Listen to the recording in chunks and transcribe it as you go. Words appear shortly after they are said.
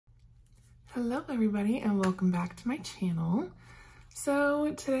Hello everybody and welcome back to my channel.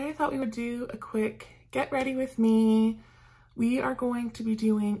 So today I thought we would do a quick get ready with me. We are going to be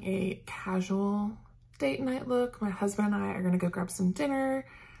doing a casual date night look. My husband and I are gonna go grab some dinner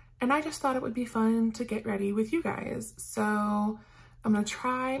and I just thought it would be fun to get ready with you guys. So I'm gonna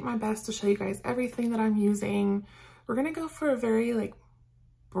try my best to show you guys everything that I'm using. We're gonna go for a very like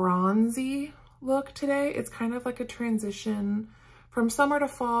bronzy look today. It's kind of like a transition from summer to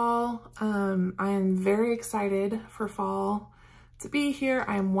fall. I am very excited for fall to be here.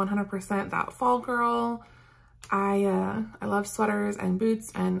 I am 100% that fall girl. I love sweaters and boots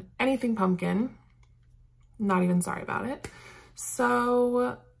and anything pumpkin. Not even sorry about it.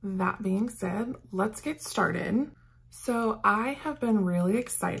 So that being said, let's get started. So I have been really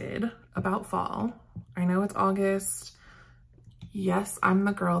excited about fall. I know it's August. Yes, I'm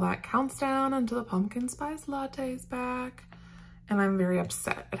the girl that counts down until the pumpkin spice latte is back. And I'm very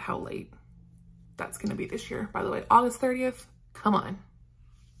upset at how late that's gonna be this year. By the way, August 30th, come on.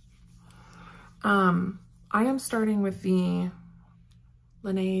 I am starting with the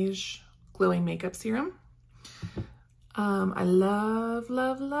Laneige Glowing Makeup Serum. I love,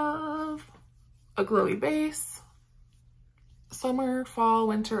 love, love a glowy base. Summer, fall,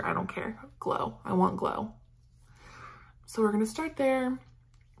 winter, I don't care. Glow, I want glow. So we're gonna start there.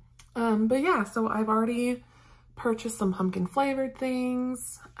 But yeah, so I've already purchased some pumpkin flavored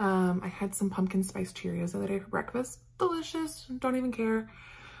things. I had some pumpkin spice Cheerios the other day for breakfast. Delicious, don't even care.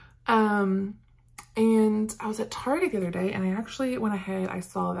 And I was at Target the other day and I actually went ahead, I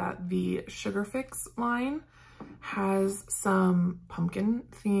saw that the Sugar Fix line has some pumpkin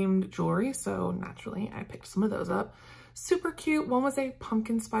themed jewelry. So naturally I picked some of those up. Super cute. One was a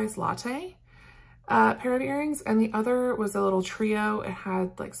pumpkin spice latte pair of earrings and the other was a little trio. It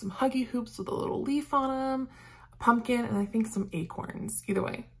had like some huggy hoops with a little leaf on them, pumpkin, and I think some acorns. Either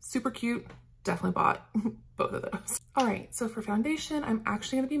way, super cute. Definitely bought both of those. All right, so for foundation, I'm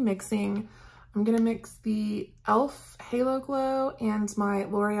actually gonna be mixing. I'm gonna mix the e.l.f. Halo Glow and my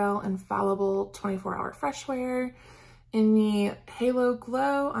L'Oreal Infallible 24-Hour Fresh Wear. In the Halo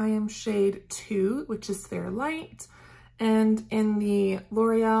Glow, I am shade 2, which is Fair Light. And in the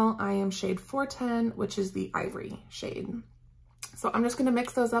L'Oreal, I am shade 410, which is the Ivory shade. So I'm just gonna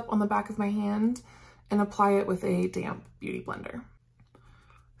mix those up on the back of my hand and apply it with a damp beauty blender.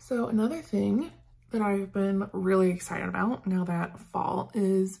 So another thing that I've been really excited about now that fall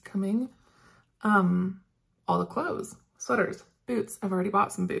is coming, all the clothes, sweaters, boots. I've already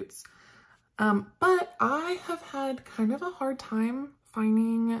bought some boots. But I have had kind of a hard time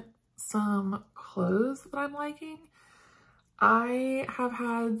finding some clothes that I'm liking. I have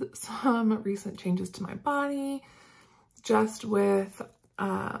had some recent changes to my body just with,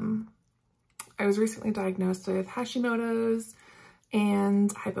 I was recently diagnosed with Hashimoto's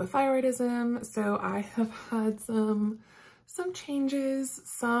and hypothyroidism, so I have had some changes.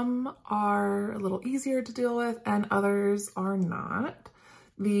 Some are a little easier to deal with and others are not.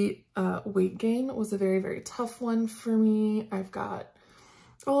 The weight gain was a very, very tough one for me. I've got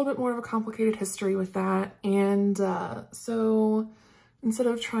a little bit more of a complicated history with that, and so instead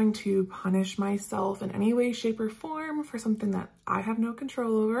of trying to punish myself in any way, shape, or form for something that I have no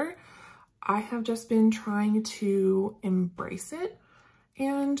control over, I have just been trying to embrace it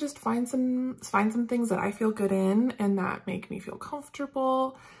and just find some things that I feel good in and that make me feel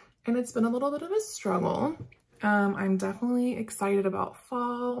comfortable. And it's been a little bit of a struggle. I'm definitely excited about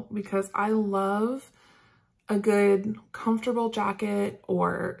fall because I love a good comfortable jacket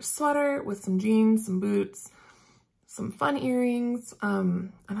or sweater with some jeans, some boots, some fun earrings.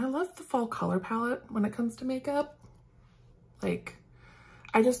 And I love the fall color palette when it comes to makeup. Like,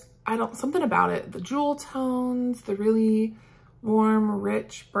 something about it, the jewel tones, the really warm,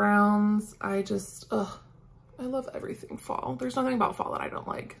 rich browns. I love everything fall. There's nothing about fall that I don't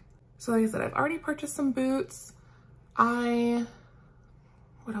like. So like I said, I've already purchased some boots. What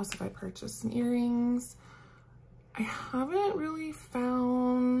else have I purchased? Some earrings. I haven't really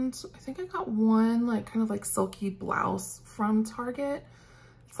found, I think I got one like kind of like silky blouse from Target.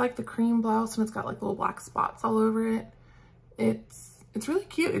 It's like the cream blouse and it's got like little black spots all over it. It's really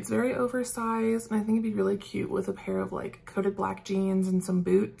cute. It's very oversized and I think it'd be really cute with a pair of like coated black jeans and some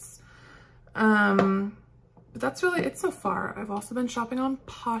boots. But that's really it so far. I've also been shopping on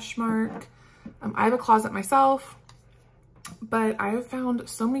Poshmark. I have a closet myself, but I have found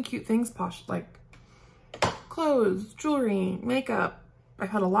so many cute things, like clothes, jewelry, makeup. I've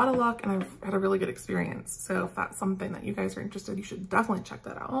had a lot of luck and I've had a really good experience. So if that's something that you guys are interested, you should definitely check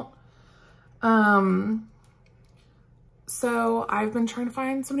that out. So I've been trying to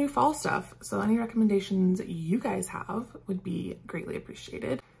find some new fall stuff. So any recommendations you guys have would be greatly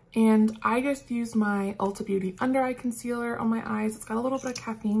appreciated. And I just used my Ulta Beauty Under Eye Concealer on my eyes. It's got a little bit of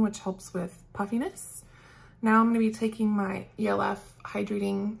caffeine, which helps with puffiness. Now I'm gonna be taking my ELF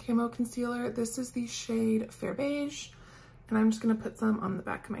Hydrating Camo Concealer. This is the shade Fair Beige. And I'm just gonna put some on the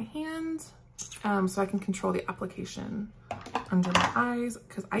back of my hand so I can control the application under my eyes,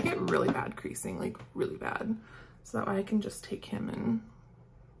 because I get really bad creasing, like really bad. So that way I can just take him and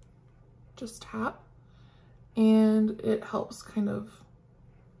just tap, and it helps kind of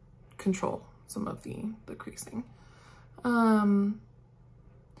control some of the creasing.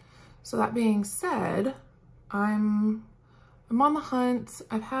 So that being said, I'm on the hunt.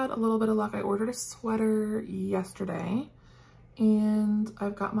 I've had a little bit of luck. I ordered a sweater yesterday, and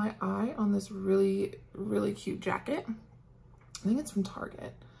I've got my eye on this really, really cute jacket. I think it's from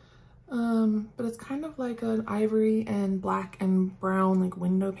Target. But it's kind of like an ivory and black and brown, like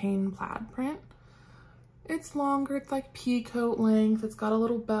window pane plaid print. It's longer, it's like pea coat length. It's got a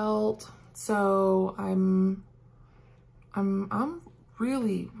little belt. So I'm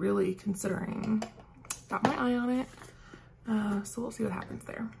really, really considering. Got my eye on it. So we'll see what happens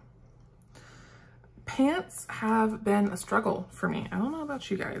there. Pants have been a struggle for me. I don't know about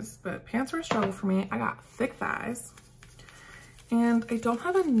you guys, but pants are a struggle for me. I got thick thighs and I don't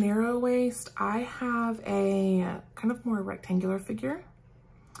have a narrow waist. I have a kind of more rectangular figure.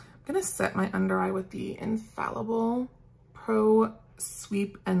 I'm gonna set my under eye with the Infallible Pro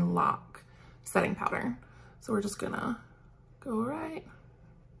Sweep and Lock setting powder. So we're just gonna go right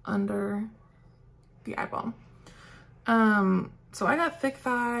under the eyeball. So I got thick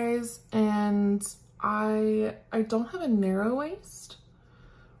thighs, and I don't have a narrow waist,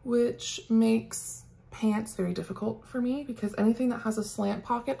 which makes pants very difficult for me, because anything that has a slant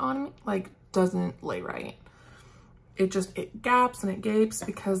pocket on me, like, doesn't lay right. It gaps and it gapes,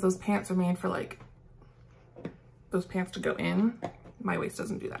 because those pants are made for like those pants to go in. My waist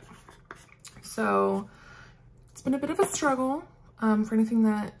doesn't do that. So it's been a bit of a struggle for anything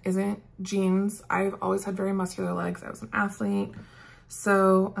that isn't jeans. I've always had very muscular legs. I was an athlete.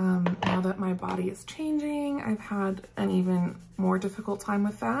 So now that my body is changing, I've had an even more difficult time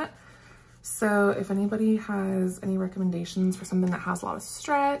with that. So if anybody has any recommendations for something that has a lot of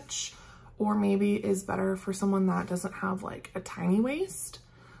stretch, or maybe is better for someone that doesn't have like a tiny waist,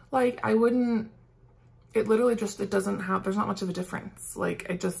 like I wouldn't, it literally just, it doesn't have, there's not much of a difference. Like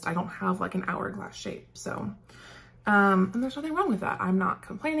I don't have like an hourglass shape. So, and there's nothing wrong with that. I'm not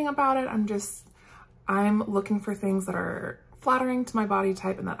complaining about it. I'm looking for things that are flattering to my body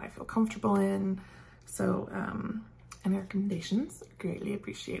type and that I feel comfortable in. So, any recommendations are greatly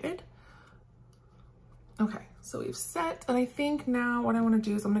appreciated. Okay, so we've set, and I think now what I want to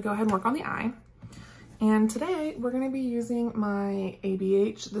do is I'm going to go ahead and work on the eye. And today we're going to be using my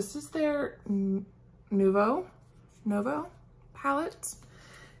ABH. This is their Novo palette.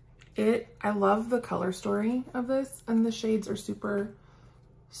 I love the color story of this, and the shades are super,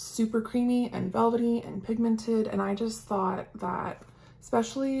 super creamy and velvety and pigmented. And I just thought that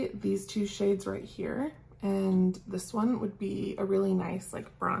especially these two shades right here and this one would be a really nice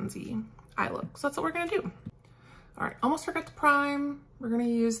like bronzy eye look. So that's what we're gonna do. All right, almost forgot to prime. We're gonna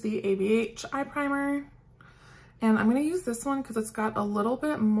use the ABH eye primer. And I'm gonna use this one because it's got a little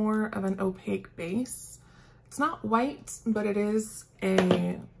bit more of an opaque base. It's not white, but it is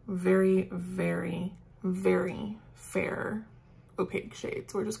a very, very, very fair opaque shade.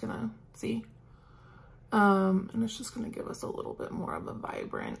 So we're just gonna see. And it's just gonna give us a little bit more of a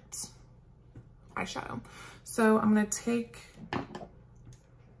vibrant eyeshadow. So I'm gonna take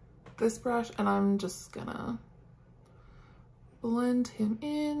this brush and I'm just gonna blend him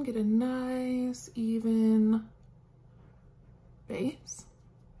in, get a nice even base.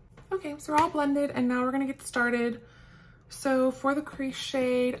 Okay, so we're all blended and now we're gonna get started. So for the crease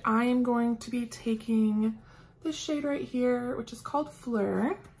shade, I am going to be taking this shade right here, which is called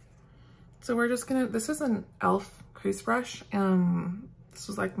Fleur. So we're just gonna, this is an e.l.f. crease brush. This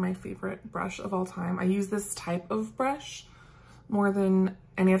was like my favorite brush of all time. I use this type of brush more than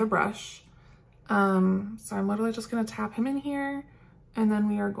any other brush. So I'm literally just gonna tap him in here, and then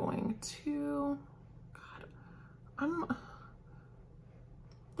we are going to, God,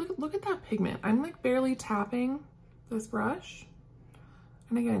 look at that pigment. I'm like barely tapping this brush.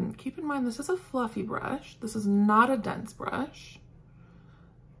 And again, keep in mind, this is a fluffy brush. This is not a dense brush.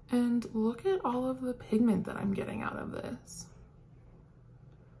 And look at all of the pigment that I'm getting out of this.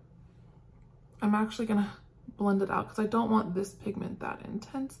 I'm actually gonna blend it out because I don't want this pigment that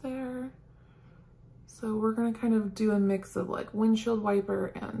intense there. So we're gonna kind of do a mix of like windshield wiper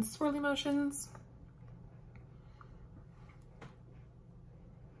and swirly motions.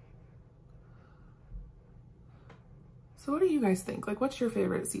 So what do you guys think? Like, what's your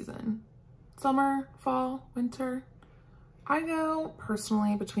favorite season? Summer, fall, winter? I go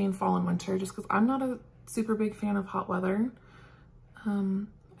personally between fall and winter just because I'm not a super big fan of hot weather.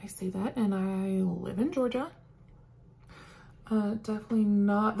 I say that and I live in Georgia. Definitely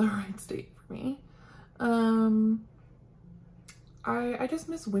not the right state for me. I just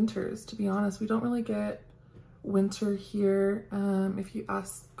miss winters, to be honest. We don't really get winter here. If you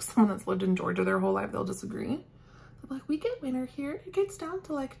ask someone that's lived in Georgia their whole life, they'll disagree. They're like, we get winter here. It gets down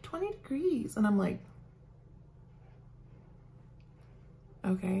to like 20 degrees. And I'm like,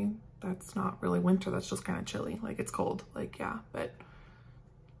 okay, that's not really winter. That's just kind of chilly. Like, it's cold. Like, yeah, but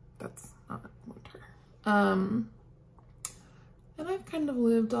that's not winter. And I've kind of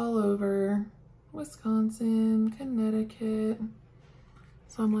lived all over Wisconsin, Connecticut.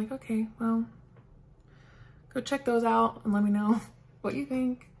 So I'm like, okay, well, go check those out and let me know what you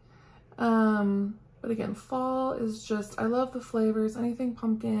think. But again, fall is just, I love the flavors, anything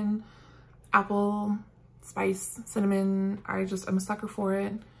pumpkin, apple, spice, cinnamon. I'm a sucker for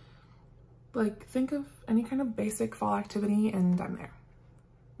it. Like, think of any kind of basic fall activity and I'm there.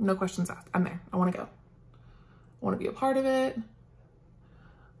 No questions asked. I'm there. I want to go. I want to be a part of it.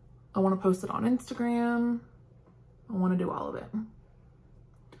 I want to post it on Instagram. I want to do all of it.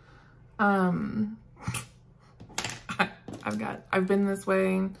 I've been this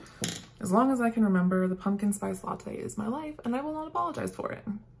way as long as I can remember. The pumpkin spice latte is my life and I will not apologize for it.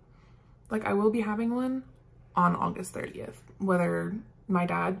 Like, I will be having one on August 30th, whether my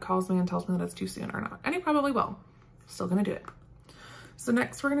dad calls me and tells me that it's too soon or not. And he probably will. Still gonna do it. So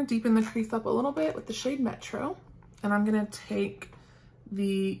next we're gonna deepen the crease up a little bit with the shade Metro. And I'm gonna take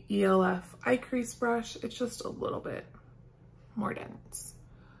the ELF eye crease brush. It's just a little bit more dense.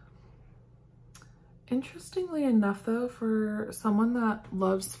 Interestingly enough though, for someone that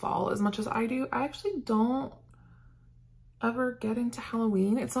loves fall as much as I do, I actually don't ever get into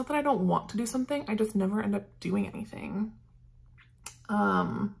Halloween. It's not that I don't want to do something, I just never end up doing anything. I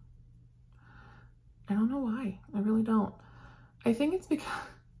don't know why. I really don't. I think it's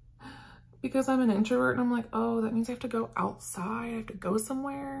because I'm an introvert and I'm like, oh, that means I have to go outside. I have to go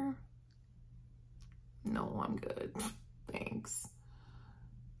somewhere. No, I'm good. Thanks.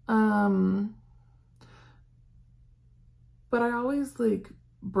 But I always like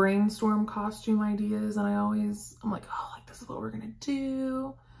brainstorm costume ideas and I'm like, oh, like this is what we're gonna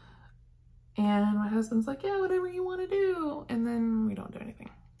do. And my husband's like, yeah, whatever you want to do. And then we don't do anything.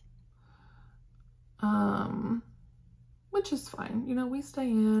 Which is fine. You know, we stay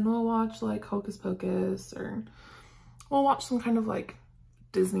in, we'll watch like Hocus Pocus or we'll watch some kind of like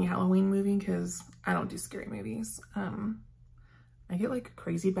Disney Halloween movie because I don't do scary movies. I get like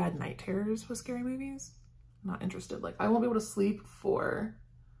crazy bad night terrors with scary movies. I'm not interested. Like, I won't be able to sleep for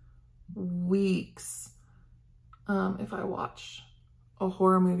weeks if I watch a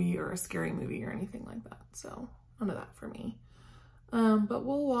horror movie or a scary movie or anything like that. So none of that for me. But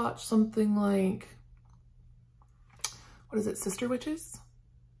we'll watch something like, what is it, Sister Witches?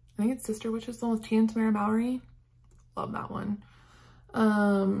 I think it's Sister Witches, the one with Tia and Tamara Mallory. Love that one.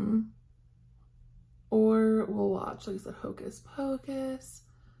 Or we'll watch, like I said, Hocus Pocus.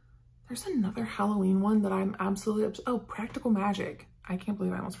 There's another Halloween one that I'm absolutely obsessed. Oh, Practical Magic. I can't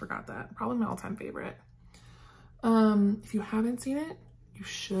believe I almost forgot that. Probably my all-time favorite. If you haven't seen it, you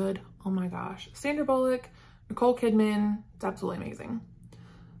should. Oh my gosh. Sandra Bullock, Nicole Kidman. It's absolutely amazing.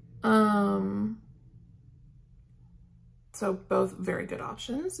 So both very good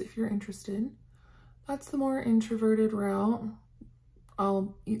options if you're interested. That's the more introverted route.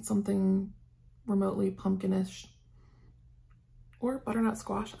 I'll eat something remotely pumpkinish or butternut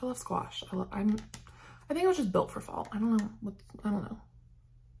squash. I love squash. I think I was just built for fall. I don't know.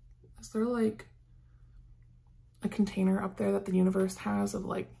 Is there like a container up there that the universe has of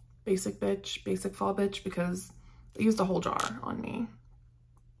like basic fall bitch? Because they used a whole jar on me.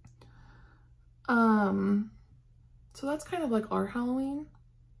 So that's kind of like our Halloween.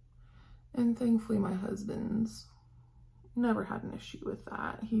 And thankfully my husband's never had an issue with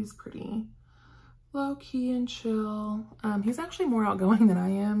that. He's pretty low key and chill. He's actually more outgoing than I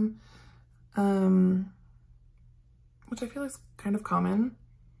am, which I feel is kind of common.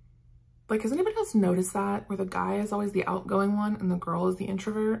 Like, has anybody else noticed that, where the guy is always the outgoing one and the girl is the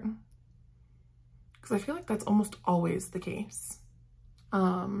introvert? Because I feel like that's almost always the case.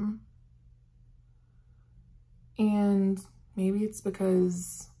 And maybe it's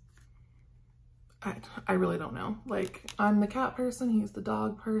because I really don't know. Like, I'm the cat person, he's the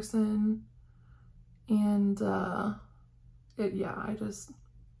dog person. And if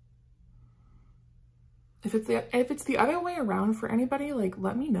it's the other way around for anybody, like,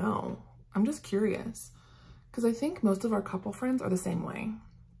 let me know. I'm just curious. because I think most of our couple friends are the same way.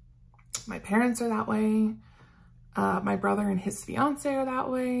 My parents are that way. My brother and his fiance are that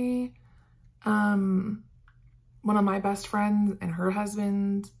way. One of my best friends and her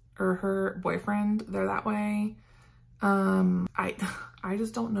husband or her boyfriend, they're that way. I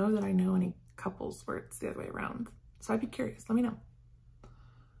just don't know that I know any couples where it's the other way around. So I'd be curious, let me know.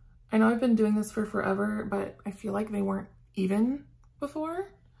 I know I've been doing this for forever, but I feel like they weren't even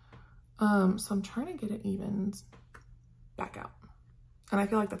before. So I'm trying to get it evened back out. And I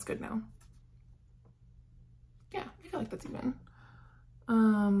feel like that's good now. Yeah, I feel like that's even.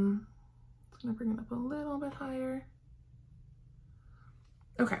 I'm gonna bring it up a little bit higher.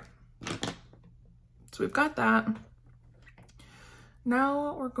 Okay, so we've got that.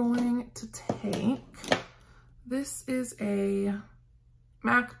 Now we're going to take, this is a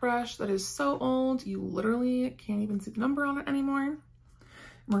MAC brush that is so old, you literally can't even see the number on it anymore.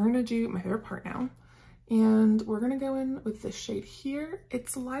 We're gonna do my favorite part now. And we're gonna go in with this shade here.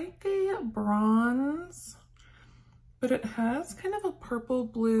 It's like a bronze, but it has kind of a purple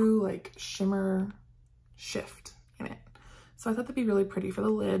blue like shimmer shift in it. So I thought that'd be really pretty for the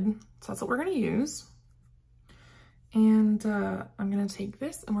lid. So that's what we're gonna use. And I'm gonna take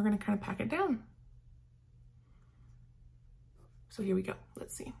this and we're gonna kind of pack it down. So here we go,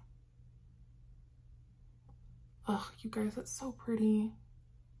 let's see. Oh, you guys, that's so pretty.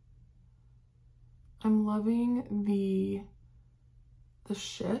 I'm loving the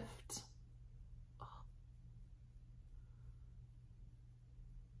shift. Oh.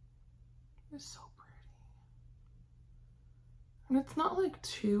 It's so pretty. And it's not like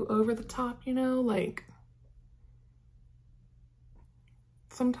too over the top, you know, like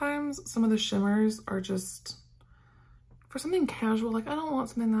sometimes some of the shimmers are just for something casual. Like I don't want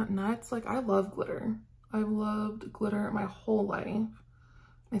something that nuts. Like I love glitter. I've loved glitter my whole life.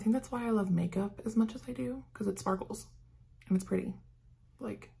 I think that's why I love makeup as much as I do, because it sparkles and it's pretty.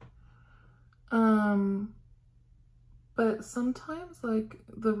 Like, but sometimes like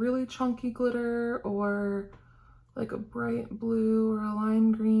the really chunky glitter or like a bright blue or a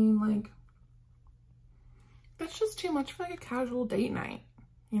lime green, like that's just too much for like a casual date night,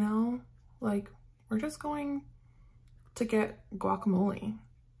 you know? Like we're just going to get guacamole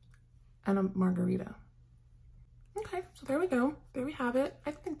and a margarita. Okay, so there we go. There we have it.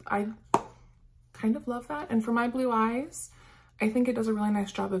 I think I kind of love that. And for my blue eyes, I think it does a really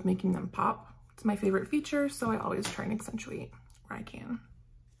nice job of making them pop. It's my favorite feature, so I always try and accentuate where I can.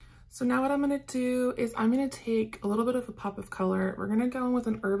 So now what I'm gonna do is I'm gonna take a little bit of a pop of color. We're gonna go in with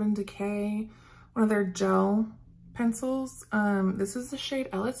an Urban Decay, one of their gel pencils. This is the shade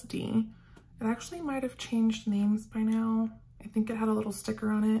LSD. It actually might have changed names by now. I think it had a little sticker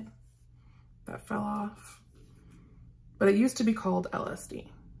on it that fell off. But it used to be called LSD.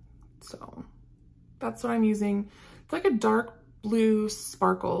 So that's what I'm using. It's like a dark blue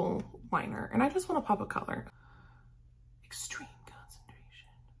sparkle liner. And I just want to pop a color. Extreme concentration.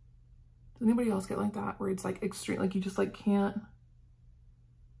 Does anybody else get like that? Where it's like extreme, like you just like can't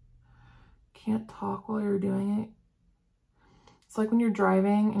talk while you're doing it. It's like when you're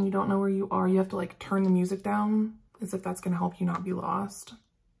driving and you don't know where you are, you have to like turn the music down as if that's gonna help you not be lost.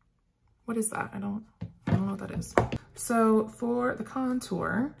 What is that? I don't know what that is. So for the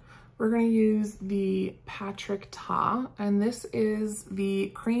contour, we're going to use the Patrick Ta, and this is the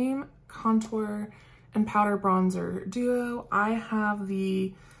Cream Contour and Powder Bronzer Duo. I have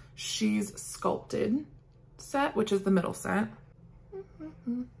the She's Sculpted set, which is the middle set.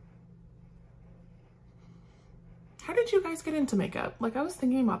 How did you guys get into makeup? Like I was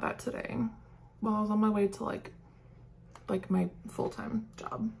thinking about that today while I was on my way to like my full-time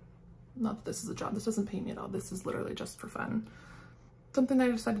job. Not that this is a job, this doesn't pay me at all. This is literally just for fun. Something I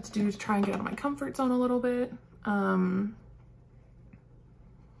decided to do to try and get out of my comfort zone a little bit. And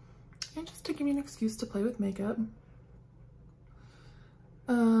just to give me an excuse to play with makeup.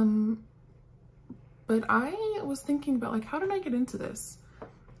 But I was thinking about like, how did I get into this?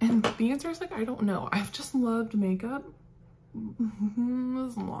 And the answer is like, I don't know. I've just loved makeup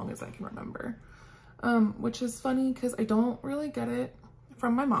as long as I can remember. Which is funny because I don't really get it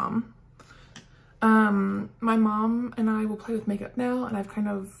from my mom. My mom and I will play with makeup now, and I kind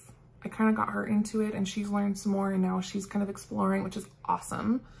of got her into it, and she's learned some more, and now she's kind of exploring, which is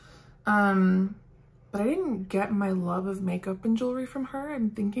awesome. But I didn't get my love of makeup and jewelry from her. I'm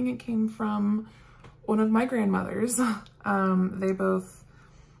thinking it came from one of my grandmothers. They both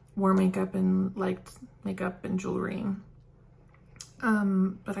wore makeup and liked makeup and jewelry.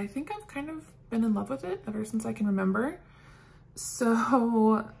 But I think I've kind of been in love with it ever since I can remember.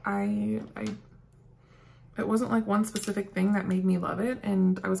 So I it wasn't like one specific thing that made me love it.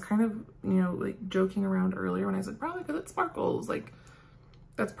 And I was kind of, you know, like joking around earlier when I said probably because it sparkles. Like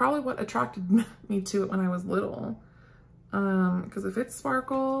that's probably what attracted me to it when I was little. Because if it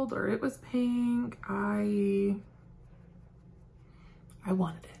sparkled or it was pink, I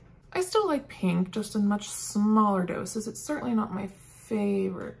wanted it. I still like pink, just in much smaller doses. It's certainly not my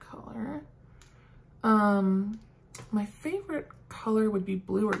favorite color. My favorite color would be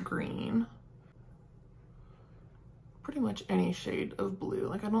blue or green. Pretty much any shade of blue.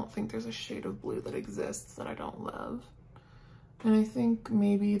 Like I don't think there's a shade of blue that exists that I don't love. And I think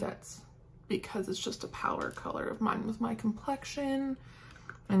maybe that's because it's just a power color of mine with my complexion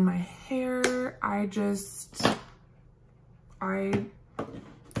and my hair. I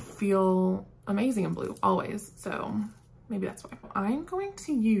feel amazing in blue always. So maybe that's why. I'm going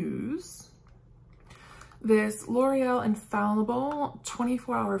to use this L'Oreal Infallible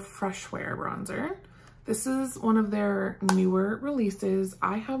 24-Hour Fresh Wear Bronzer. This is one of their newer releases.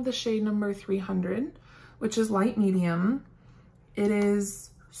 I have the shade number 300, which is light medium. It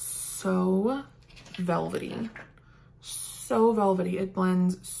is so velvety, so velvety. It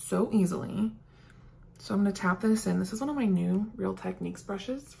blends so easily. So I'm gonna tap this in. This is one of my new Real Techniques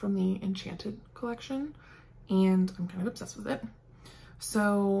brushes from the Enchanted collection, and I'm kind of obsessed with it.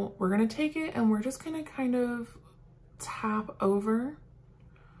 So we're gonna take it and we're just gonna kind of tap over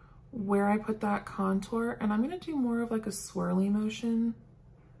where I put that contour, and I'm gonna do more of like a swirly motion.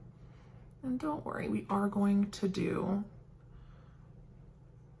 And don't worry, we are going to do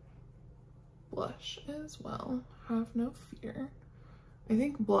blush as well. Have no fear. I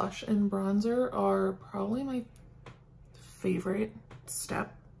think blush and bronzer are probably my favorite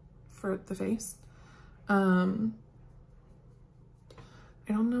step for the face. I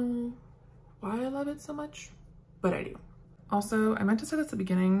don't know why I love it so much, but I do. Also, I meant to say this at the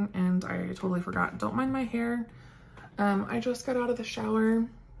beginning and I totally forgot. Don't mind my hair. I just got out of the shower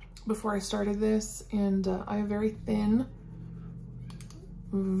before I started this, and I have very thin,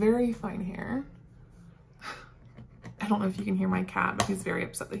 very fine hair. I don't know if you can hear my cat, but he's very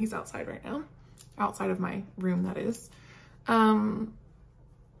upset that he's outside right now. Outside of my room, that is.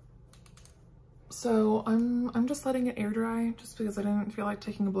 So I'm just letting it air dry just because I didn't feel like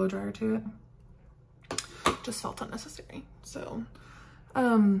taking a blow dryer to it. Just felt unnecessary. So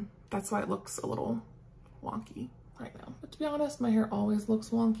that's why it looks a little wonky right now. But to be honest, my hair always looks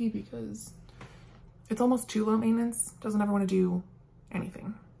wonky because it's almost too low maintenance. Doesn't ever want to do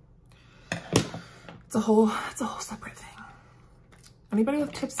anything. It's a whole separate thing. Anybody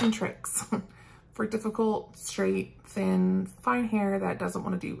with tips and tricks for difficult, straight, thin, fine hair that doesn't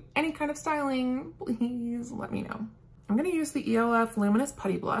want to do any kind of styling, please let me know. I'm going to use the ELF Luminous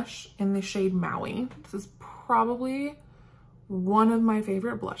Putty Blush in the shade Maui. This is probably one of my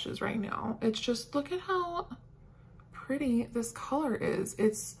favorite blushes right now. It's just, look at how pretty this color is.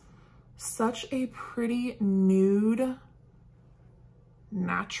 It's such a pretty nude,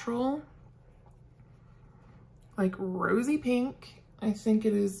 natural, like rosy pink. I think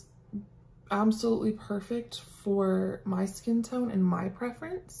it is absolutely perfect for my skin tone and my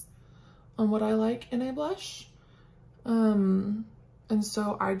preference on what I like in a blush. And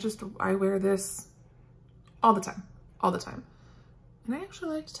so I wear this all the time. And I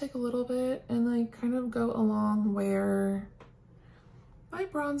actually like to take a little bit and like kind of go along where my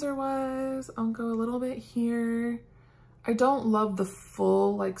bronzer was. I'll go a little bit here. I don't love the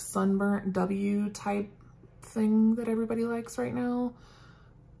full like sunburnt W type thing that everybody likes right now.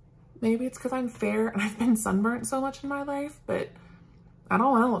 Maybe it's because I'm fair and I've been sunburnt so much in my life, but I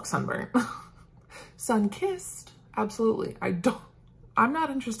don't want to look sunburnt. Sun-kissed, absolutely. I'm not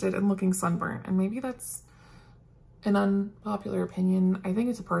interested in looking sunburnt, and maybe that's an unpopular opinion. I think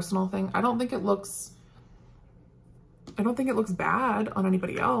it's a personal thing. I don't think it looks bad on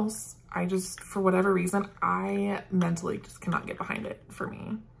anybody else. I just, for whatever reason, I mentally just cannot get behind it for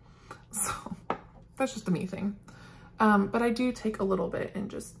me. So that's just a me thing. But I do take a little bit and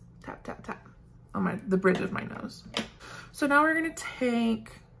just tap, tap, tap on the bridge of my nose. So now we're gonna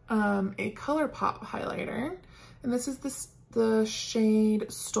take a ColourPop highlighter, and this is the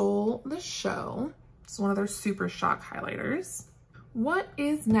shade Stole the Show. It's one of their Super Shock highlighters. What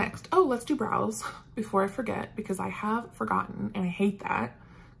is next? Oh, let's do brows before I forget, because I have forgotten and I hate that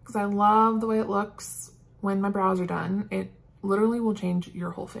because I love the way it looks when my brows are done. It literally will change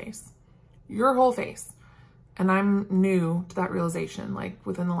your whole face. Your whole face. And I'm new to that realization, like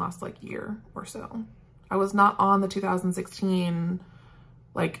within the last like year or so. I was not on the 2016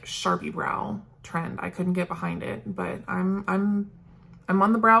 like Sharpie brow trend. I couldn't get behind it, but I'm on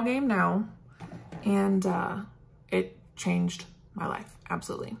the brow game now, and it changed my life,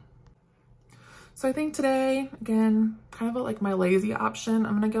 absolutely. So I think today, again, kind of like my lazy option,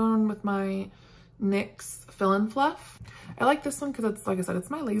 I'm gonna go on with my NYX Fill and Fluff. I like this one because it's, like I said,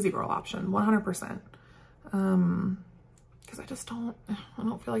 it's my lazy girl option, 100%. Because I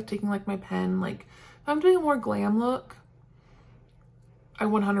don't feel like taking like my pen. Like if I'm doing a more glam look, I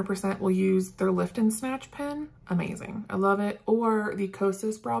 100% will use their Lift and Snatch pen. Amazing, I love it. Or the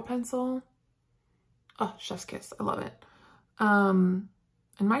Kosas brow pencil. Oh, chef's kiss, I love it.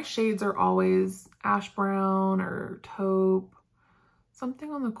 And my shades are always ash brown or taupe, something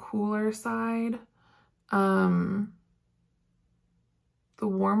on the cooler side. The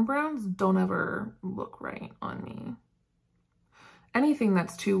warm browns don't ever look right on me. Anything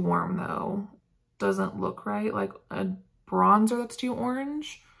that's too warm though doesn't look right. Like a bronzer that's too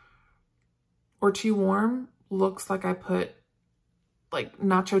orange or too warm looks like I put like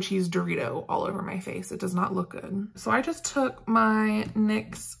nacho cheese Dorito all over my face. It does not look good. So I just took my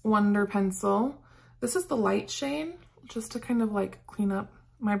NYX Wonder Pencil. This is the light shade, just to kind of like clean up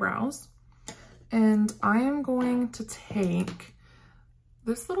my brows. And I am going to take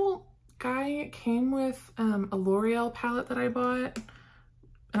this little guy. It came with a L'Oreal palette that I bought.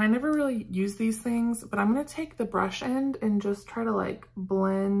 And I never really use these things, but I'm gonna take the brush end and just try to like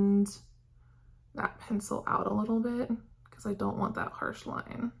blend that pencil out a little bit because I don't want that harsh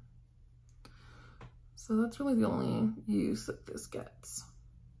line. So that's really the only use that this gets.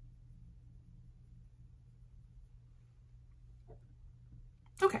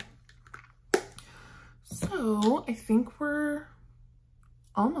 Okay. So I think we're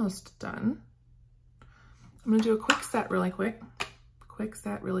almost done. I'm gonna do a quick set really quick. Quick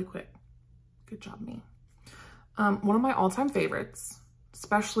set really quick. Good job, me. One of my all-time favorites,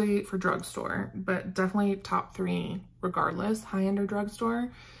 especially for drugstore, but definitely top 3 regardless, high-end or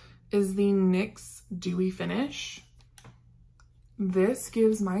drugstore, is the NYX Dewy Finish. This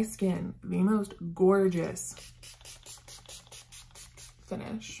gives my skin the most gorgeous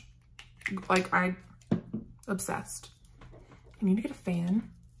finish. Like, I'm obsessed. I need to get a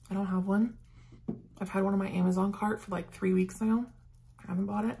fan. I don't have one. I've had one on my Amazon cart for like 3 weeks now. I haven't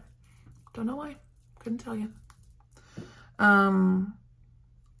bought it. Don't know why. Couldn't tell you.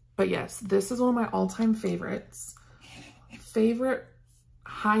 But yes, this is one of my all-time favorites. Favorite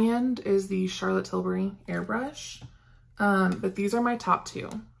high-end is the Charlotte Tilbury Airbrush. But these are my top 2.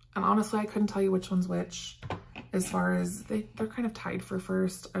 And honestly, I couldn't tell you which one's which as far as they're kind of tied for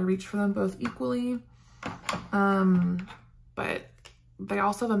first. I reach for them both equally. But they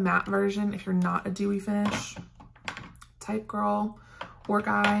also have a matte version if you're not a dewy finish type girl or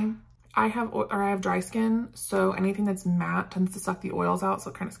guy. I have dry skin, so anything that's matte tends to suck the oils out, so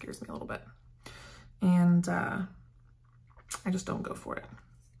it kind of scares me a little bit. And I just don't go for it.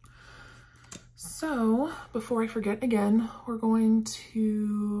 So before I forget again, we're going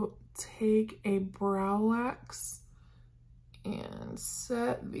to take a brow wax and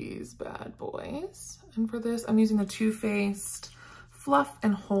set these bad boys. And for this, I'm using the Too Faced Fluff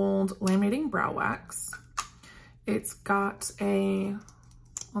and Hold Laminating Brow Wax. It's got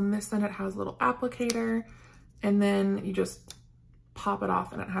on this end it has a little applicator, and then you just pop it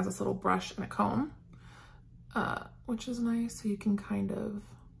off and it has this little brush and a comb, which is nice, so you can kind of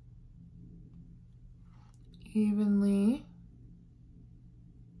evenly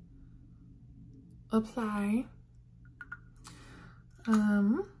apply.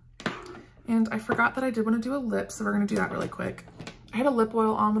 And I forgot that I did want to do a lip, so we're going to do that really quick. I had a lip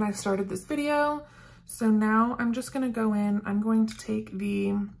oil on when I started this video, so now I'm just going to go in. I'm going to take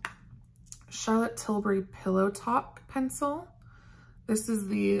the Charlotte Tilbury Pillow Talk pencil. This is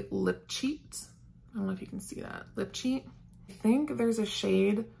the Lip Cheat. I don't know if you can see that. Lip Cheat. I think there's a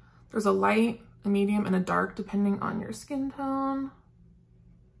shade. There's a light, a medium, and a dark depending on your skin tone.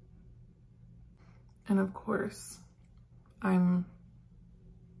 And of course, I'm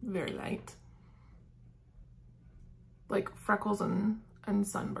very light. Like freckles and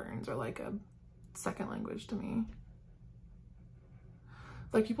sunburns are like a second language to me.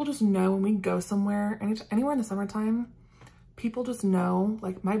 Like people just know when we go somewhere, anywhere in the summertime, people just know,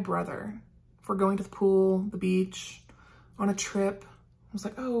 like my brother, if we're going to the pool, the beach, on a trip, I was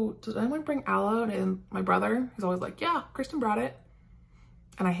like, oh, did anyone bring aloe? And my brother, he's always like, yeah, Kristen brought it.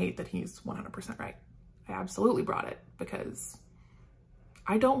 And I hate that he's 100% right. I absolutely brought it because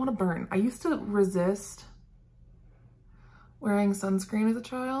I don't want to burn. I used to resist wearing sunscreen as a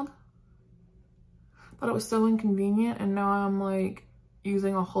child. Thought it was so inconvenient, and now I'm like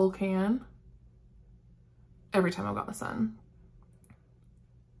using a whole can every time I've got in the sun.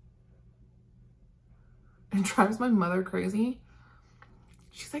 It drives my mother crazy.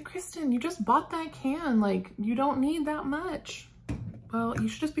 She's like, Kristen, you just bought that can. Like, you don't need that much. Well, you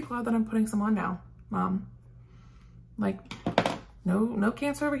should just be glad that I'm putting some on now. Mom. Like, no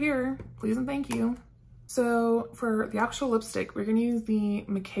cancer over here. Please and thank you. So for the actual lipstick, we're gonna use the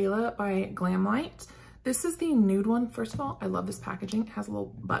Michaela by Glamlight. This is the nude one. First of all, I love this packaging. It has a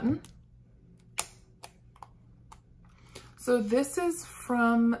little button. So this is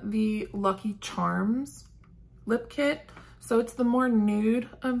from the Lucky Charms lip kit. So it's the more nude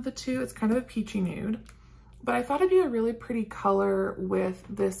of the two. It's kind of a peachy nude, but I thought it'd be a really pretty color with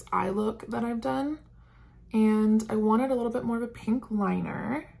this eye look that I've done. And I wanted a little bit more of a pink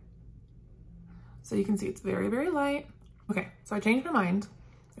liner. So you can see it's very, very light. Okay, so I changed my mind.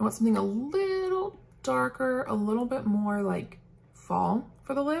 I want something a little darker, a little bit more like fall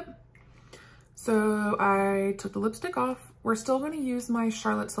for the lip. So I took the lipstick off. We're still gonna use my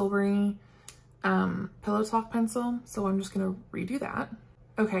Charlotte Tilbury Pillow Talk pencil. So I'm just gonna redo that.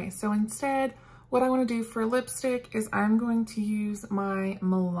 Okay, so instead, what I wanna do for lipstick is I'm going to use my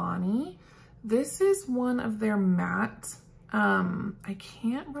Milani. This is one of their matte, I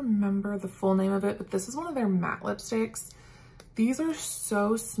can't remember the full name of it, but this is one of their matte lipsticks. These are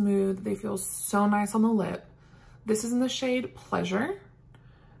so smooth. They feel so nice on the lip. This is in the shade Pleasure.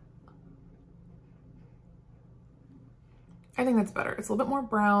 I think that's better. It's a little bit more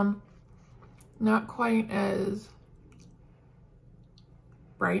brown, not quite as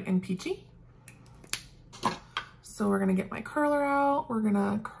bright and peachy. So we're gonna get my curler out. We're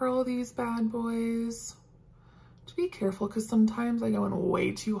gonna curl these bad boys. To be careful, because sometimes I go in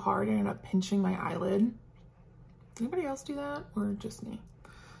way too hard and end up pinching my eyelid. Anybody else do that, or just me?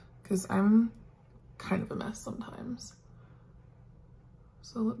 Because I'm kind of a mess sometimes.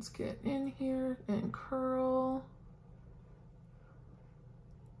 So let's get in here and curl.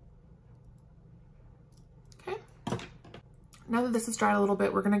 Okay. Now that this is dried a little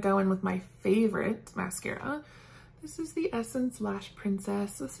bit, we're gonna go in with my favorite mascara. This is the Essence Lash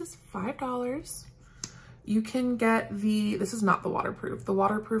Princess. This is $5. You can get this is not the waterproof. The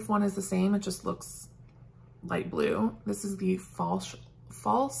waterproof one is the same, it just looks light blue. This is the false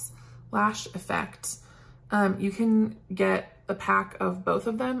lash effect. You can get a pack of both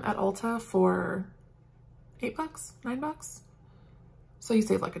of them at Ulta for $8, $9. So you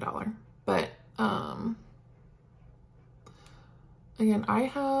save like $1. But again, I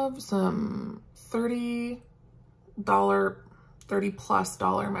have some $30+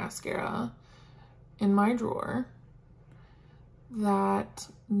 mascara in my drawer that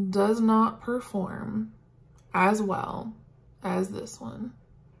does not perform as well as this one.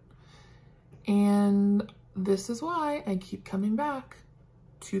 And this is why I keep coming back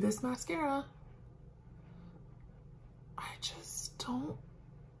to this mascara. I just don't,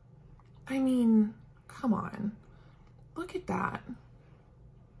 I mean, come on, look at that.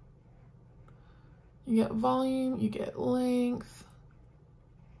 You get volume, you get length,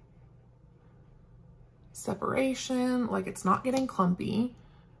 separation, like it's not getting clumpy,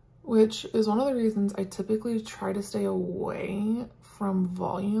 which is one of the reasons I typically try to stay away from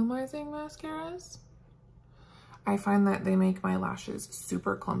volumizing mascaras. I find that they make my lashes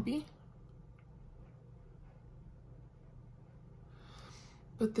super clumpy.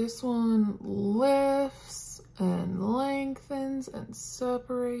 But this one lifts and lengthens and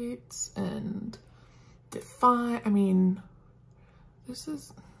separates and define. I mean, this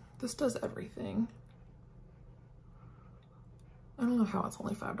does everything. I don't know how it's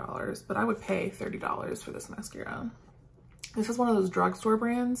only $5, but I would pay $30 for this mascara. This is one of those drugstore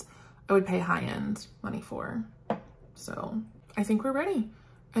brands I would pay high-end money for. So I think we're ready.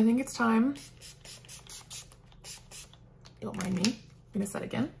 I think it's time. Don't mind me. I'm gonna set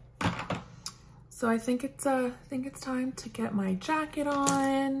again. So I think it's time to get my jacket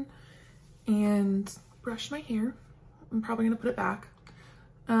on and brush my hair. I'm probably gonna put it back.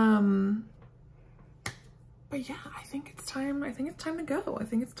 But yeah, I think it's time to go. I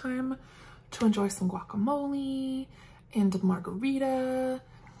think it's time to enjoy some guacamole and a margarita,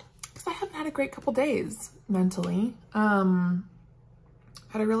 because I haven't had a great couple days mentally. Had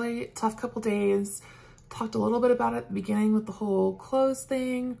a really tough couple days. Talked a little bit about it at the beginning with the whole clothes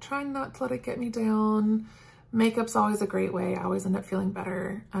thing, trying not to let it get me down. Makeup's always a great way. I always end up feeling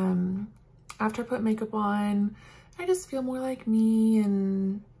better. After I put makeup on, I just feel more like me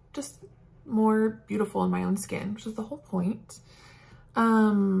and just more beautiful in my own skin, which is the whole point.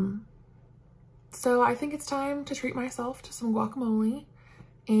 So I think it's time to treat myself to some guacamole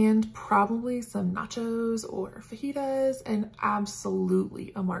and probably some nachos or fajitas and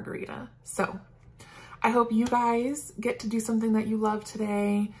absolutely a margarita. So I hope you guys get to do something that you love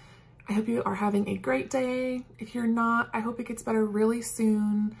today. I hope you are having a great day. If you're not, I hope it gets better really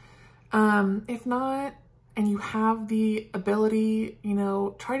soon. If not, and you have the ability, you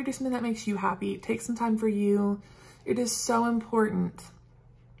know, try to do something that makes you happy. Take some time for you. It is so important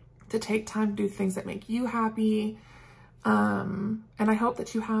to take time to do things that make you happy. And I hope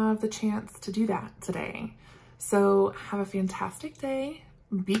that you have the chance to do that today. So have a fantastic day,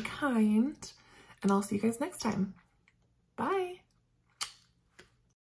 be kind, and I'll see you guys next time. Bye.